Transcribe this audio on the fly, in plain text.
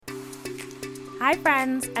Hi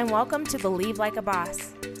friends, and welcome to Believe Like a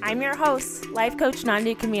Boss. I'm your host, life coach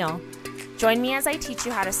Nandi Camille. Join me as I teach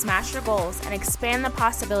you how to smash your goals and expand the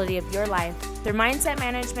possibility of your life through mindset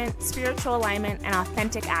management, spiritual alignment, and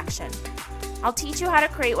authentic action. I'll teach you how to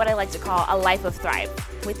create what I like to call a life of thrive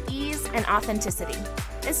with ease and authenticity.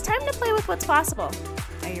 It's time to play with what's possible.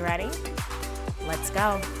 Are you ready? Let's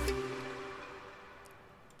go.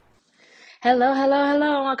 Hello, and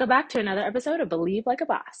welcome back to another episode of Believe Like a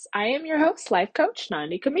Boss. I am your host, life coach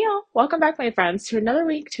Nandi Camille. Welcome back, my friends, to another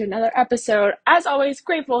week, to another episode. As always,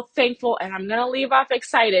 grateful, thankful, and I'm going to leave off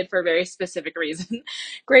excited for a very specific reason.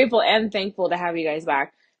 Grateful and thankful to have you guys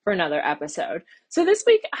back for another episode. So this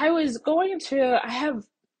week, I have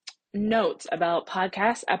notes about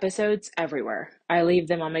podcast episodes everywhere. I leave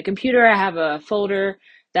them on my computer. I have a folder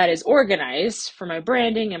that is organized for my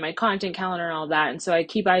branding and my content calendar and all that. And so I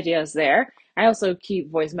keep ideas there. I also keep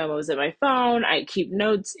voice memos in my phone. I keep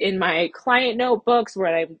notes in my client notebooks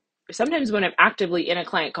sometimes when I'm actively in a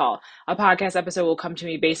client call, a podcast episode will come to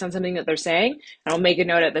me based on something that they're saying, and I'll make a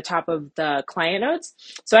note at the top of the client notes.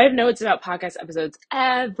 So I have notes about podcast episodes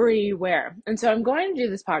everywhere. And so I'm going to do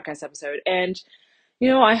this podcast episode, and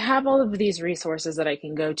I have all of these resources that I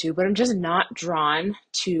can go to, but I'm just not drawn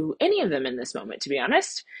to any of them in this moment, to be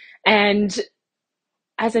honest. And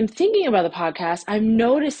as I'm thinking about the podcast, I'm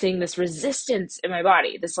noticing this resistance in my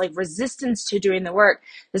body, this resistance to doing the work,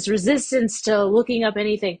 this resistance to looking up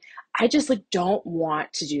anything. I just don't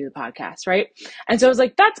want to do the podcast, right? And so I was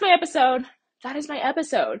like, that's my episode. That is my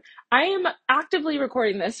episode. I am actively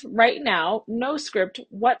recording this right now, no script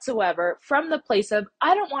whatsoever, from the place of,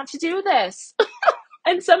 I don't want to do this.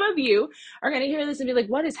 And some of you are going to hear this and be like,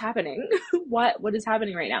 what is happening? What is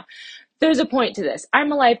happening right now? There's a point to this.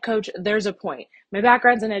 I'm a life coach. There's a point. My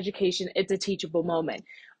background's in education. It's a teachable moment.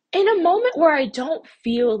 In a moment where I don't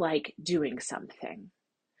feel like doing something,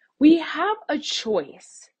 we have a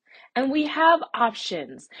choice and we have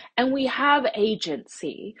options and we have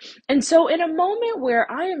agency. And so in a moment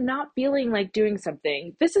where I am not feeling like doing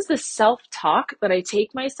something, this is the self-talk that I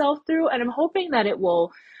take myself through, and I'm hoping that it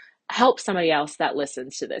will help somebody else that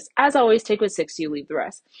listens to this. As always, take what sticks to you, leave the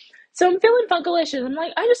rest. So I'm feeling funkalish, and I'm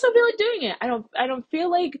like, I just don't feel like doing it. I don't feel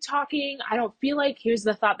like talking. I don't feel like, here's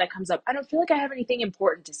the thought that comes up, I don't feel like I have anything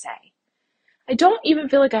important to say. I don't even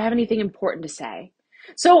feel like I have anything important to say.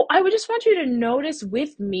 So I would just want you to notice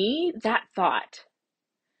with me that thought.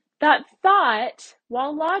 That thought,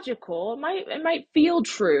 while logical, it might feel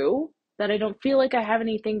true that I don't feel like I have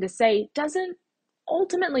anything to say, doesn't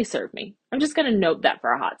ultimately serve me. I'm just going to note that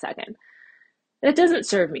for a hot second. That doesn't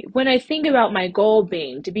serve me. When I think about my goal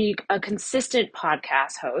being to be a consistent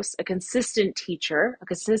podcast host, a consistent teacher, a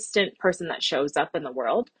consistent person that shows up in the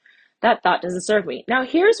world, that thought doesn't serve me. Now,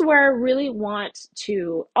 here's where I really want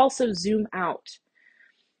to also zoom out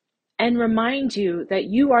and remind you that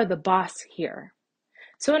you are the boss here.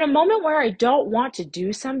 So in a moment where I don't want to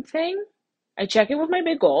do something, I check in with my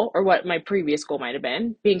big goal, or what my previous goal might have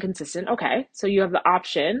been, being consistent. Okay, so you have the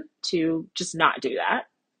option to just not do that.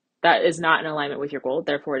 That is not in alignment with your goal,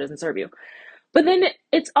 therefore it doesn't serve you. But then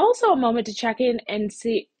it's also a moment to check in and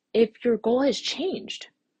see if your goal has changed.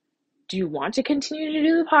 Do you want to continue to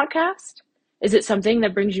do the podcast? Is it something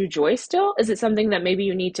that brings you joy still? Is it something that maybe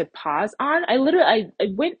you need to pause on? I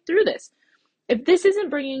went through this. If this isn't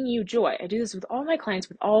bringing you joy, I do this with all my clients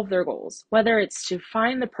with all of their goals, whether it's to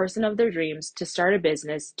find the person of their dreams, to start a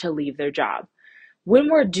business, to leave their job. When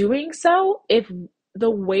we're doing so, if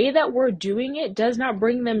the way that we're doing it does not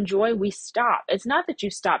bring them joy, we stop. It's not that you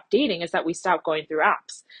stop dating, it's that we stop going through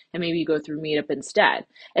apps and maybe you go through Meetup instead.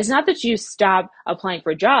 It's not that you stop applying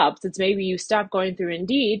for jobs, it's maybe you stop going through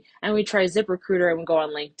Indeed and we try ZipRecruiter and we go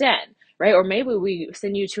on LinkedIn. Right? Or maybe we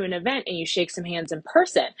send you to an event and you shake some hands in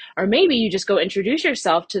person. Or maybe you just go introduce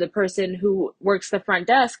yourself to the person who works the front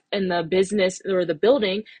desk in the business or the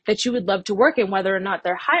building that you would love to work in, whether or not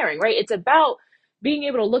they're hiring, right? It's about being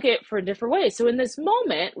able to look at it for different ways. So in this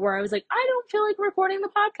moment where I was like, I don't feel like recording the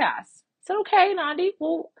podcast. I said, okay, Nandi,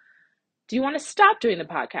 well, do you want to stop doing the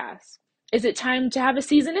podcast? Is it time to have a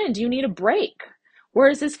season in? Do you need a break?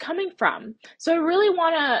 Where is this coming from? So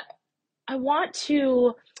I want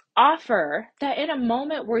to offer that in a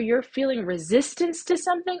moment where you're feeling resistance to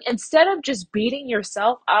something, instead of just beating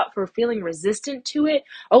yourself up for feeling resistant to it,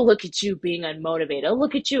 oh, look at you being unmotivated, oh,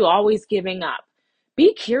 look at you always giving up.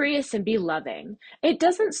 Be curious and be loving. It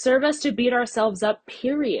doesn't serve us to beat ourselves up,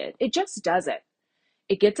 period. It just doesn't.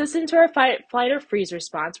 It gets us into our fight, flight, or freeze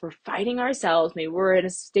response. We're fighting ourselves. Maybe we're in a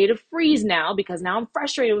state of freeze now because now I'm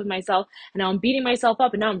frustrated with myself and now I'm beating myself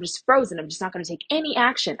up and now I'm just frozen. I'm just not going to take any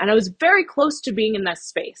action. And I was very close to being in that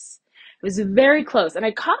space. It was very close. And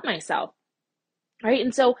I caught myself. right?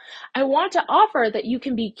 And so I want to offer that you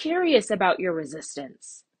can be curious about your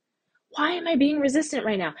resistance. Why am I being resistant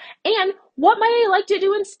right now? And what might I like to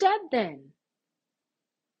do instead then?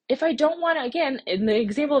 If I don't want to, again, in the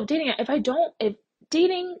example of dating, if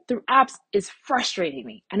dating through apps is frustrating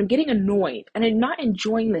me and I'm getting annoyed and I'm not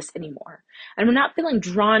enjoying this anymore, and I'm not feeling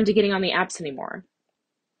drawn to getting on the apps anymore,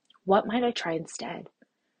 what might I try instead?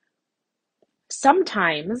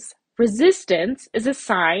 Sometimes resistance is a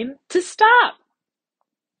sign to stop.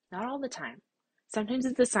 Not all the time. Sometimes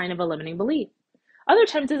it's a sign of a limiting belief. Other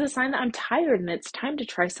times it's a sign that I'm tired and it's time to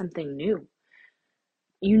try something new.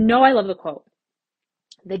 You know, I love the quote.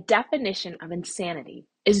 The definition of insanity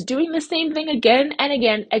is doing the same thing again and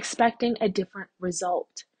again, expecting a different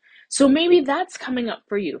result. So maybe that's coming up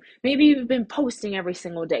for you. Maybe you've been posting every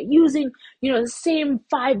single day using, the same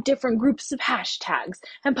 5 different groups of hashtags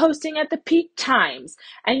and posting at the peak times.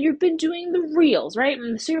 And you've been doing the reels, right?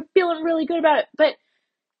 And so you're feeling really good about it. But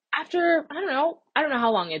after, I don't know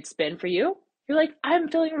how long it's been for you. You're like, I'm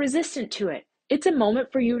feeling resistant to it. It's a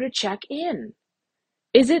moment for you to check in.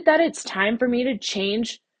 Is it that it's time for me to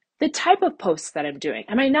change the type of posts that I'm doing?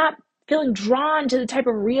 Am I not feeling drawn to the type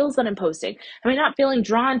of reels that I'm posting? Am I not feeling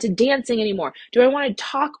drawn to dancing anymore? Do I want to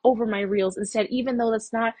talk over my reels instead, even though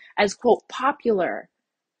that's not as, quote, popular?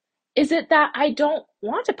 Is it that I don't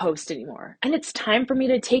want to post anymore and it's time for me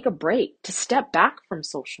to take a break, to step back from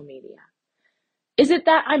social media? Is it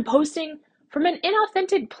that I'm posting from an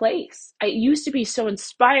inauthentic place? I used to be so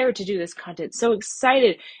inspired to do this content, so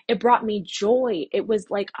excited. It brought me joy. It was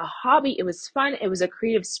like a hobby. It was fun. It was a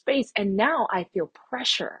creative space. And now I feel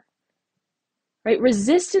pressure, right?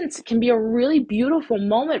 Resistance can be a really beautiful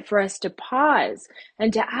moment for us to pause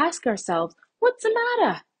and to ask ourselves, what's the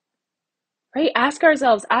matter? Right? Ask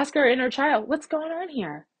our inner child, what's going on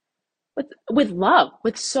here? With love,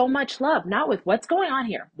 with so much love, not with what's going on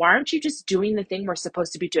here. Why aren't you just doing the thing we're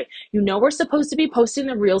supposed to be doing? We're supposed to be posting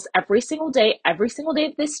the reels every single day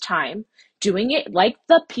at this time, doing it like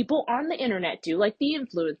the people on the internet do, like the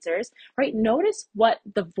influencers, right? Notice what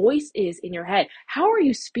the voice is in your head. How are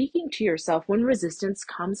you speaking to yourself when resistance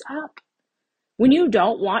comes up? When you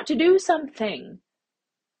don't want to do something?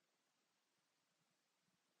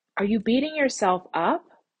 Are you beating yourself up?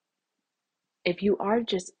 If you are,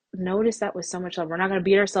 just notice that with so much love. We're not going to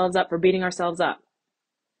beat ourselves up for beating ourselves up.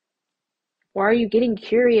 Why are you getting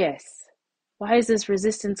curious? Why is this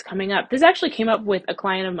resistance coming up? This actually came up with a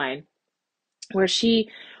client of mine where she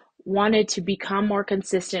wanted to become more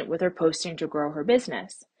consistent with her posting to grow her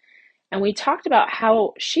business. And we talked about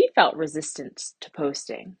how she felt resistance to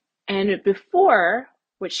posting. And before,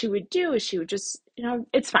 what she would do is she would just,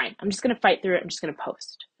 it's fine. I'm just going to fight through it. I'm just going to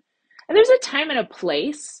post. And there's a time and a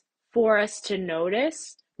place for us to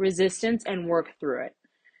notice resistance and work through it.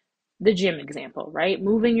 The gym example, right?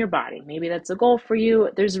 Moving your body. Maybe that's a goal for you.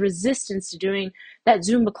 There's resistance to doing that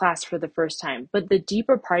Zumba class for the first time. But the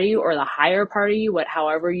deeper part of you, or the higher part of you,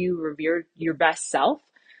 however you revere your best self,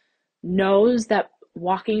 knows that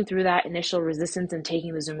walking through that initial resistance and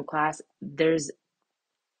taking the Zumba class, there's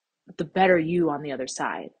the better you on the other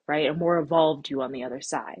side, right? A more evolved you on the other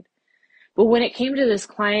side. But when it came to this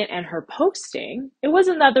client and her posting, it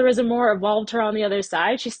wasn't that there was a more evolved her on the other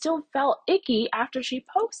side. She still felt icky after she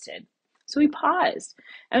posted. So we paused.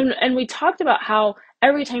 And we talked about how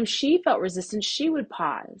every time she felt resistance, she would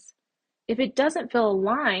pause. If it doesn't feel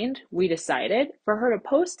aligned, we decided for her to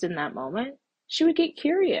post in that moment, she would get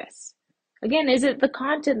curious. Again, is it the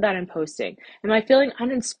content that I'm posting? Am I feeling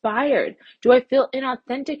uninspired? Do I feel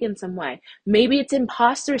inauthentic in some way? Maybe it's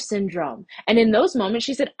imposter syndrome. And in those moments,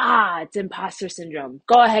 she said, it's imposter syndrome.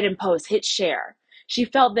 Go ahead and post, hit share. She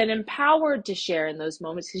felt then empowered to share in those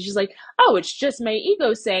moments because she's like, it's just my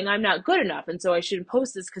ego saying I'm not good enough. And so I shouldn't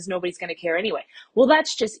post this because nobody's going to care anyway. Well,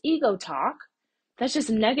 that's just ego talk. That's just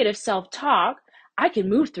negative self-talk. I can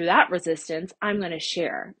move through that resistance. I'm going to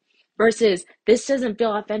share. Versus, this doesn't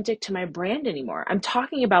feel authentic to my brand anymore. I'm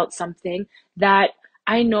talking about something that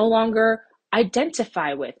I no longer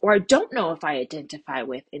identify with, or I don't know if I identify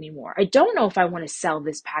with anymore. I don't know if I want to sell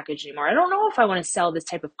this package anymore. I don't know if I want to sell this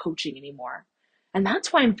type of coaching anymore. And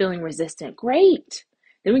that's why I'm feeling resistant. Great.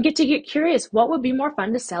 Then we get to get curious. What would be more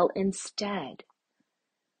fun to sell instead?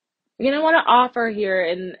 Again, I want to offer here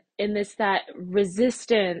in this that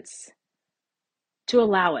resistance, to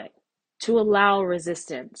allow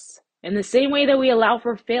resistance. In the same way that we allow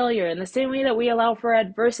for failure, in the same way that we allow for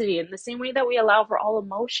adversity, in the same way that we allow for all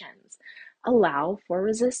emotions, allow for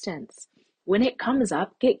resistance. When it comes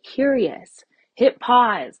up, get curious. Hit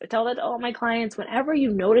pause. I tell that to all my clients, whenever you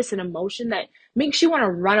notice an emotion that makes you want to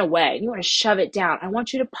run away and you want to shove it down, I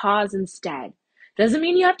want you to pause instead. Doesn't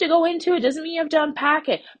mean you have to go into it, doesn't mean you have to unpack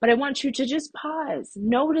it, but I want you to just pause,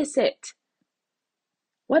 notice it.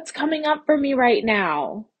 What's coming up for me right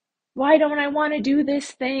now? Why don't I want to do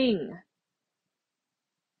this thing?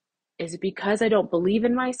 Is it because I don't believe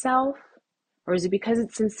in myself? Or is it because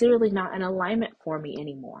it's sincerely not in alignment for me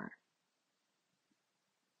anymore?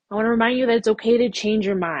 I want to remind you that it's okay to change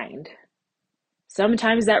your mind.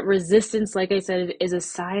 Sometimes that resistance, like I said, is a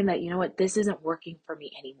sign that, you know what, this isn't working for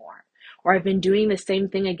me anymore. Or I've been doing the same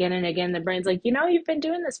thing again and again. The brain's like, you know, you've been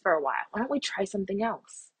doing this for a while. Why don't we try something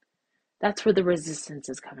else? That's where the resistance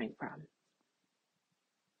is coming from.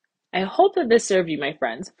 I hope that this served you, my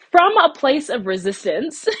friends, from a place of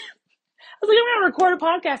resistance. I was like, I'm going to record a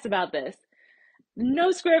podcast about this.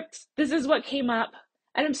 No script. This is what came up.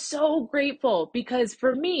 And I'm so grateful because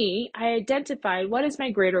for me, I identified what is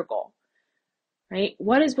my greater goal, right?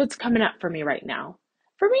 What's coming up for me right now?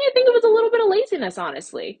 For me, I think it was a little bit of laziness,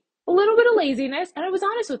 honestly. A little bit of laziness, and I was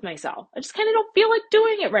honest with myself. I just kind of don't feel like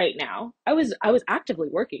doing it right now. I was actively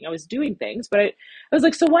working. I was doing things, but I was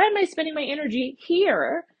like, so why am I spending my energy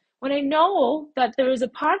here when I know that there is a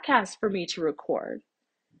podcast for me to record,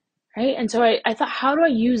 right? And so I thought, how do I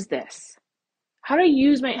use this? How do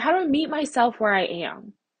I meet myself where I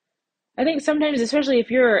am? I think sometimes, especially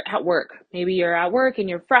if you're at work, maybe you're at work and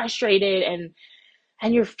you're frustrated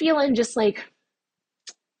and you're feeling just like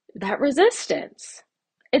that resistance.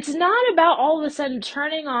 It's not about all of a sudden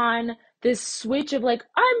turning on this switch of like,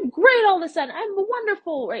 I'm great all of a sudden, I'm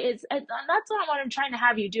wonderful, right? That's not what I'm trying to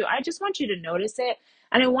have you do. I just want you to notice it,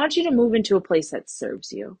 and I want you to move into a place that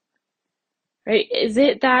serves you. Right? Is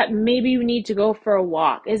it that maybe you need to go for a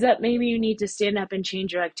walk? Is that maybe you need to stand up and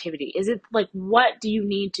change your activity? Is it like, what do you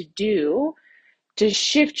need to do to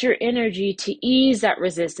shift your energy to ease that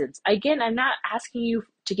resistance? Again, I'm not asking you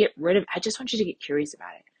to get rid of it. I just want you to get curious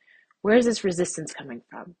about it. Where is this resistance coming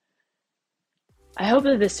from? I hope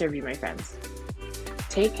that this served you, my friends.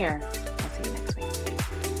 Take care. I'll see you next week.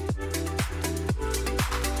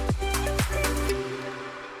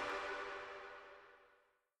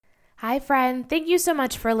 Hi, friend. Thank you so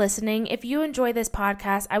much for listening. If you enjoy this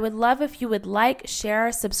podcast, I would love if you would like,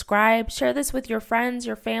 share, subscribe, share this with your friends,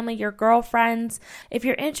 your family, your girlfriends. If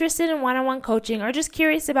you're interested in one-on-one coaching or just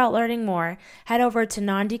curious about learning more, head over to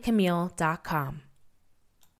nandicamille.com.